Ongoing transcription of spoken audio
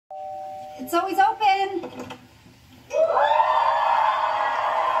It's always open.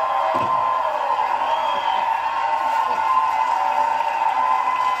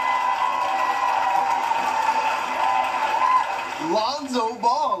 Lonzo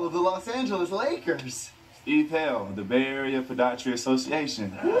Ball of the Los Angeles Lakers. Steve Hale of the Bay Area Podiatry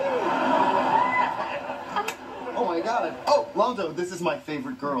Association. Oh my God. Oh, Lonzo, this is my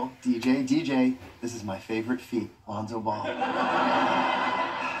favorite girl. DJ, this is my favorite feet. Lonzo Ball.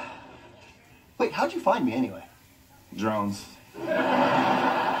 Wait, how'd you find me anyway? Drones.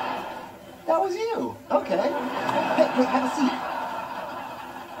 That was you. Okay. Hey, wait, have a seat.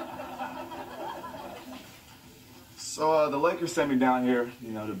 So the Lakers sent me down here,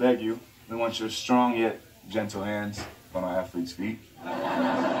 to beg you. They want your strong yet gentle hands on our athlete's feet.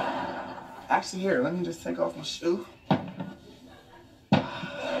 Actually, here, let me just take off my shoe.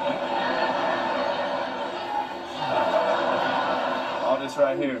 All this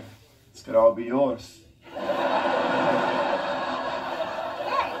right here, this could all be yours. Hey,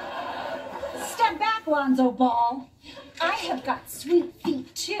 step back, Lonzo Ball. I have got sweet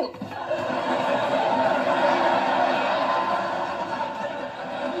feet, too.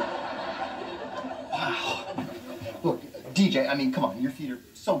 Look, DJ, I mean, come on, your feet are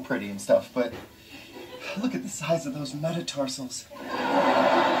so pretty and stuff, but look at the size of those metatarsals.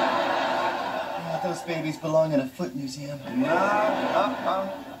 Yeah, those babies belong in a foot museum.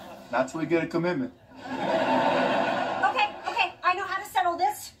 Not till we get a commitment. Okay, I know how to settle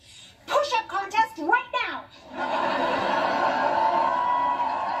this. Push-up contest right now.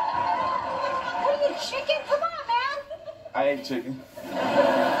 What are you, chicken? Come on, man. I ate chicken.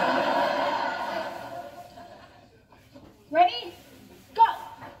 Ready? Go!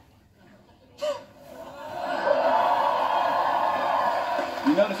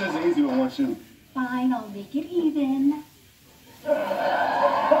 You know this isn't easy with one shoe. Fine, I'll make it even.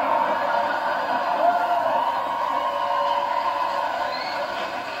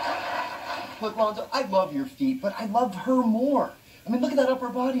 Look, Lonzo, I love your feet, but I love her more. I mean, look at that upper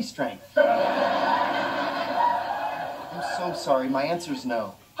body strength. I'm so sorry. My answer's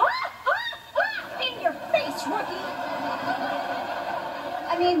no. In your face, rookie!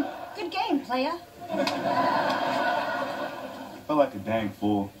 I mean, good game, playa. I feel like a dang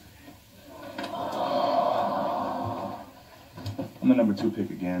fool. I'm the number 2 pick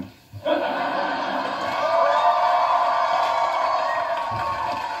again.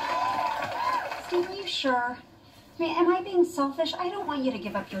 Steve, are you sure? I mean, am I being selfish? I don't want you to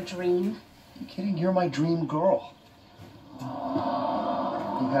give up your dream. Are you kidding? You're my dream girl.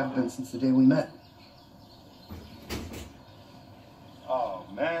 You have been since the day we met. Oh,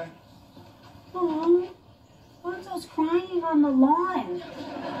 man. Aww, Lonzo's crying on the lawn.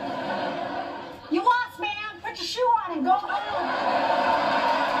 You lost, man. Put your shoe on and go home.